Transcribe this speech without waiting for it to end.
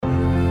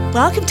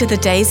Welcome to the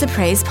Days of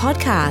Praise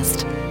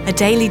podcast, a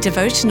daily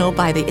devotional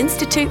by the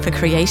Institute for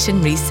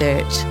Creation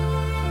Research.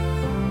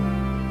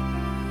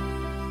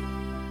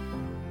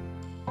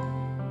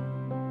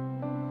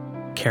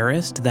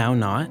 Carest thou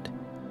not?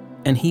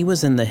 And he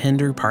was in the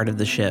hinder part of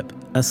the ship,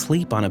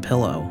 asleep on a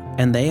pillow.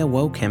 And they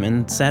awoke him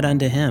and said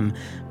unto him,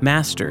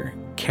 Master,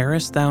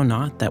 carest thou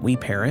not that we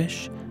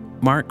perish?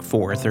 Mark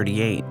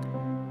 4:38.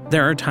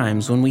 There are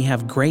times when we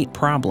have great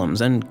problems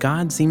and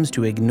God seems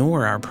to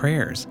ignore our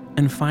prayers,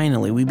 and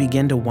finally we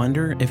begin to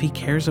wonder if He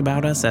cares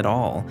about us at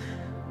all.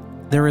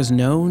 There is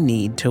no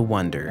need to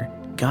wonder.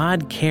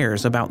 God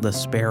cares about the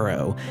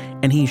sparrow,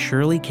 and He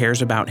surely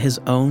cares about His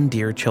own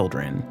dear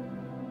children.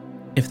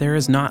 If there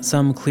is not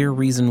some clear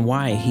reason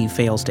why He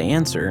fails to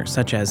answer,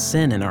 such as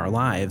sin in our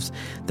lives,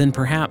 then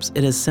perhaps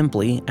it is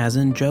simply, as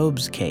in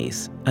Job's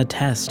case, a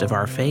test of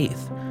our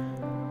faith.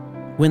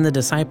 When the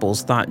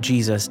disciples thought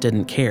Jesus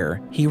didn't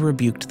care, He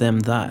rebuked them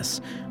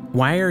thus,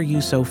 Why are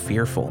you so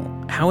fearful?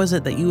 How is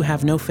it that you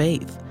have no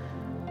faith?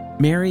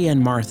 Mary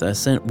and Martha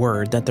sent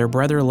word that their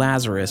brother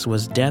Lazarus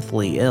was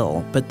deathly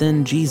ill, but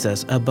then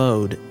Jesus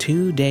abode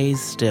 2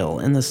 days still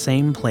in the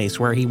same place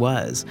where He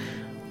was.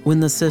 When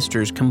the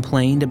sisters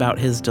complained about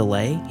His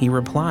delay, He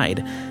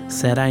replied,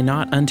 Said I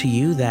not unto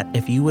you that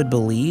if you would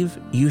believe,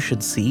 you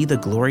should see the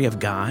glory of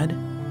God?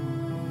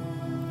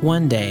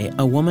 One day,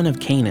 a woman of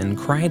Canaan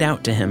cried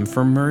out to Him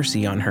for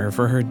mercy on her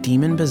for her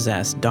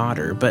demon-possessed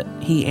daughter, but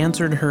He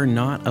answered her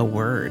not a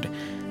word.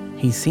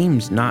 He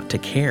seemed not to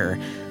care,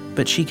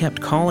 but she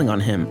kept calling on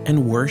Him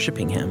and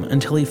worshiping Him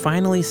until He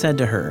finally said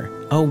to her,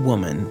 O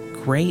woman,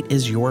 great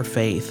is your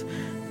faith.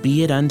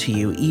 Be it unto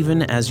you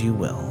even as you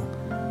will.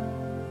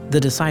 The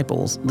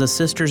disciples, the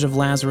sisters of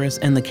Lazarus,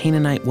 and the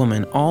Canaanite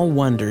woman all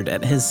wondered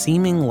at His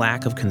seeming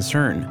lack of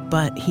concern,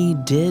 but He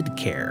did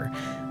care.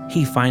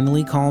 He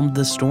finally calmed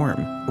the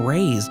storm,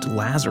 raised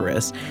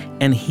Lazarus,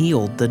 and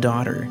healed the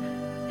daughter.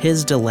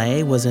 His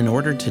delay was in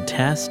order to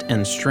test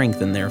and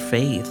strengthen their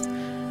faith.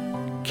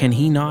 Can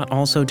He not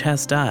also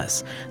test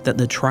us, that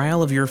the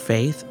trial of your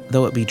faith,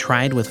 though it be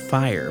tried with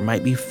fire,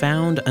 might be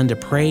found unto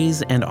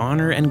praise and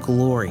honor and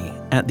glory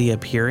at the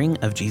appearing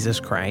of Jesus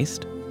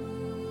Christ?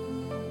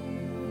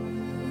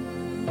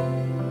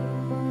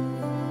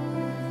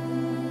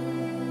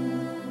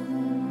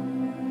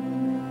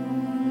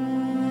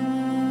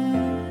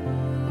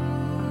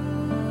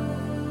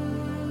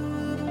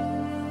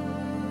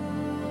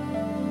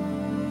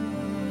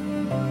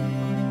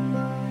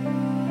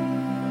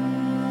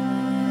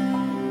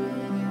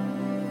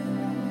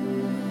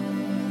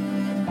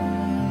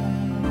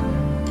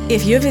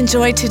 If you've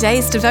enjoyed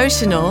today's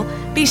devotional,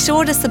 be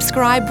sure to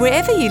subscribe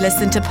wherever you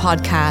listen to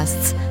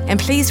podcasts, and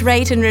please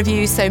rate and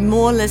review so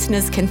more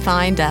listeners can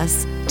find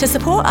us. To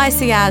support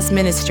ICR's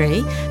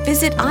ministry,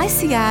 visit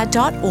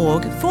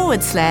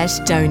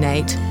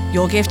icr.org/donate.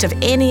 Your gift of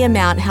any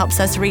amount helps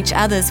us reach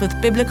others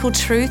with biblical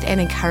truth and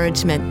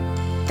encouragement.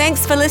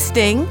 Thanks for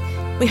listening.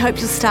 We hope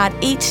you'll start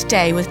each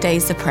day with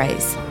Days of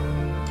Praise.